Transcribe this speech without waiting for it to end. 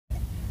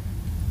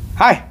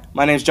Hi,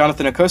 my name is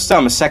Jonathan Acosta.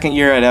 I'm a second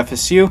year at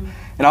FSU,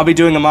 and I'll be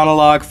doing a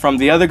monologue from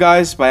The Other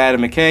Guys by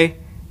McKay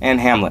and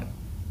Hamlet.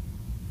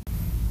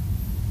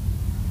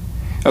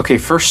 Okay,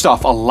 first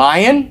off, a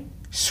lion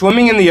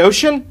swimming in the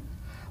ocean?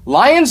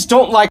 Lions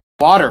don't like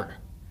water.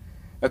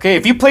 Okay,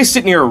 if you placed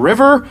it near a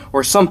river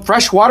or some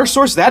fresh water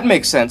source, that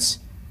makes sense.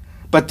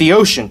 But the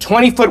ocean,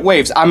 20-foot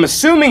waves, I'm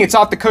assuming it's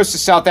off the coast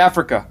of South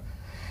Africa,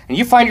 and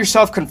you find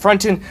yourself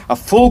confronting a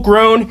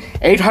full-grown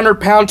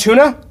 800-pound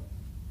tuna?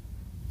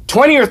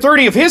 20 or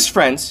 30 of his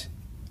friends,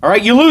 all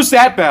right, you lose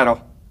that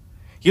battle.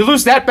 You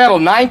lose that battle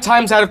 9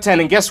 times out of 10,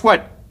 and guess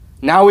what?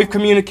 Now we've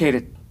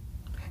communicated.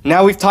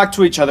 Now we've talked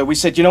to each other. We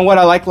said, you know what,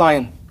 I like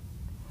lion.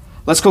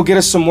 Let's go get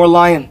us some more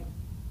lion.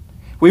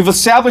 We've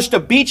established a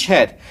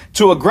beachhead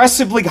to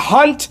aggressively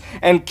hunt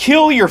and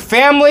kill your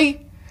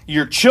family,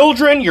 your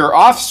children, your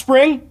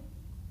offspring.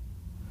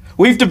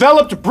 We've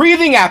developed a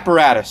breathing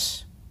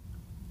apparatus,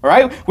 all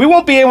right? We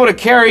won't be able to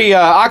carry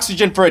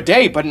oxygen for a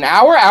day, but an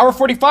hour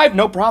 45,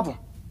 no problem.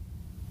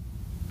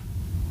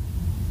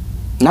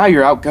 Now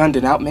you're outgunned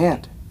and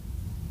outmanned.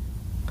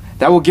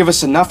 That will give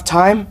us enough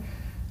time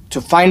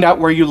to find out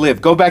where you live,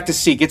 go back to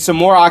sea, get some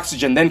more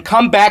oxygen, then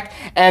come back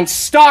and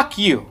stalk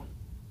you.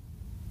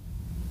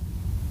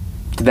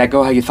 Did that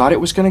go how you thought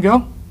it was going to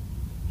go?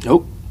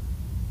 Nope.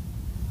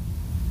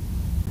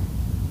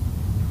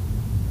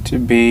 To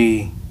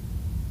be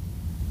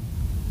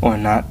or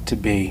not to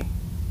be?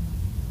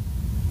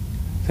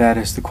 That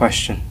is the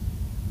question.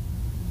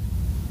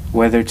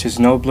 Whether 'tis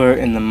nobler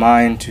in the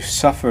mind to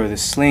suffer the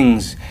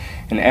slings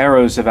and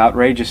arrows of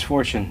outrageous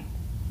fortune,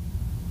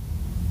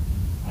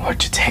 or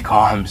to take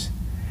arms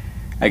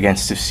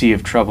against a sea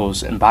of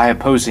troubles, and by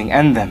opposing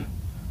end them,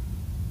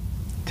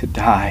 to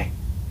die,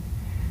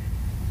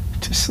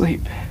 to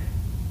sleep,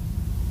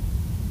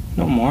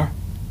 no more,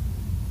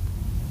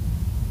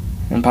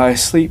 and by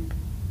sleep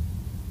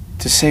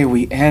to say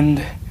we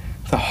end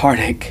the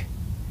heartache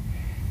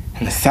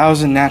and the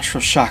 1,000 natural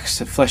shocks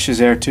that flesh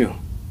is heir to.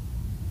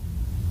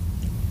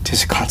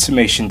 'Tis a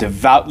consummation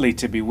devoutly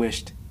to be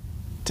wished,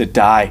 to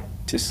die,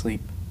 to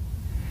sleep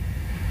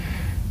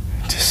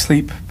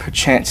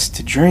perchance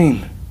to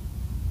dream.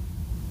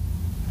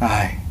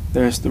 Aye,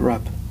 there's the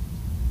rub.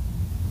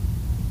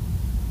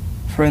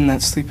 For in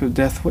that sleep of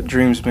death what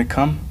dreams may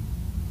come,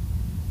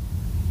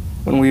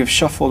 when we have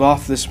shuffled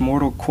off this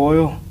mortal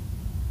coil,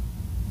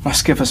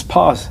 must give us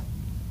pause.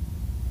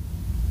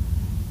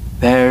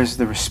 There's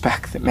the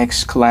respect that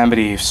makes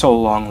calamity of so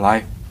long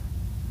life.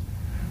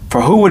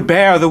 For who would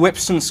bear the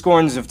whips and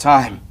scorns of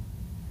time,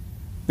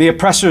 the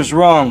oppressor's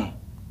wrong,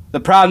 the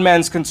proud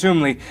man's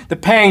contumely, the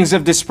pangs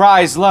of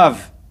despised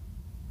love,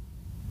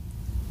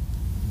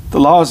 the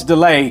law's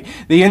delay,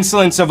 the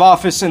insolence of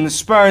office, and the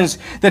spurns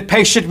that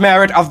patient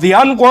merit of the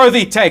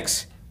unworthy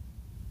takes,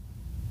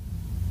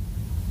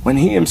 when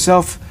he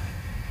himself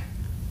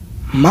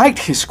might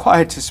his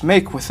quietus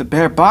make with a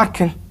bare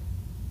bodkin?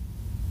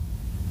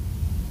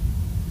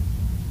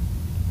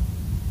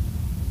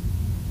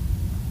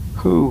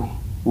 Who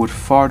would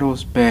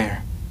fardels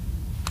bear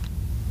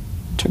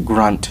to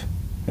grunt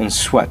and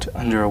sweat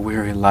under a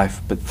weary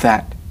life, but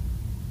that,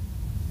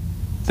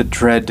 the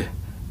dread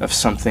of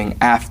something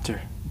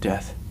after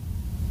death,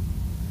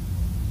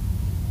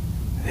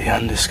 the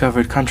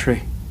undiscovered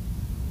country,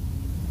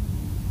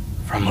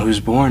 from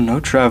whose bourne no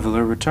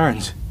traveler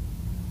returns,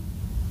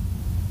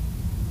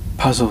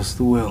 puzzles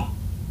the will,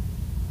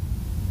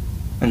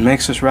 and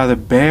makes us rather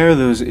bear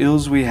those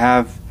ills we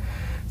have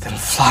than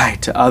fly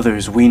to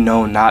others we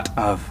know not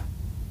of.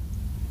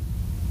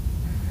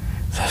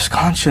 Thus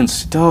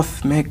conscience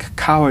doth make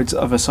cowards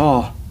of us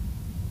all,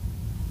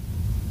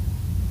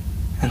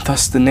 and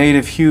thus the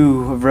native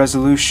hue of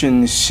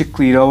resolution is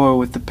sicklied o'er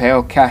with the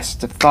pale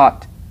cast of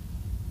thought,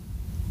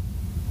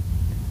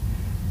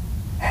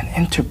 and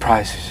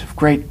enterprises of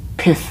great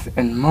pith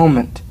and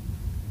moment,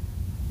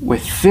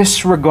 with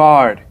this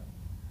regard,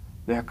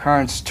 their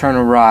currents turn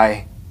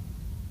awry,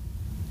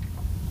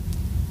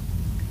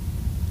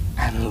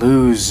 and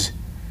lose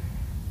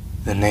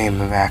the name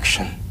of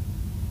action.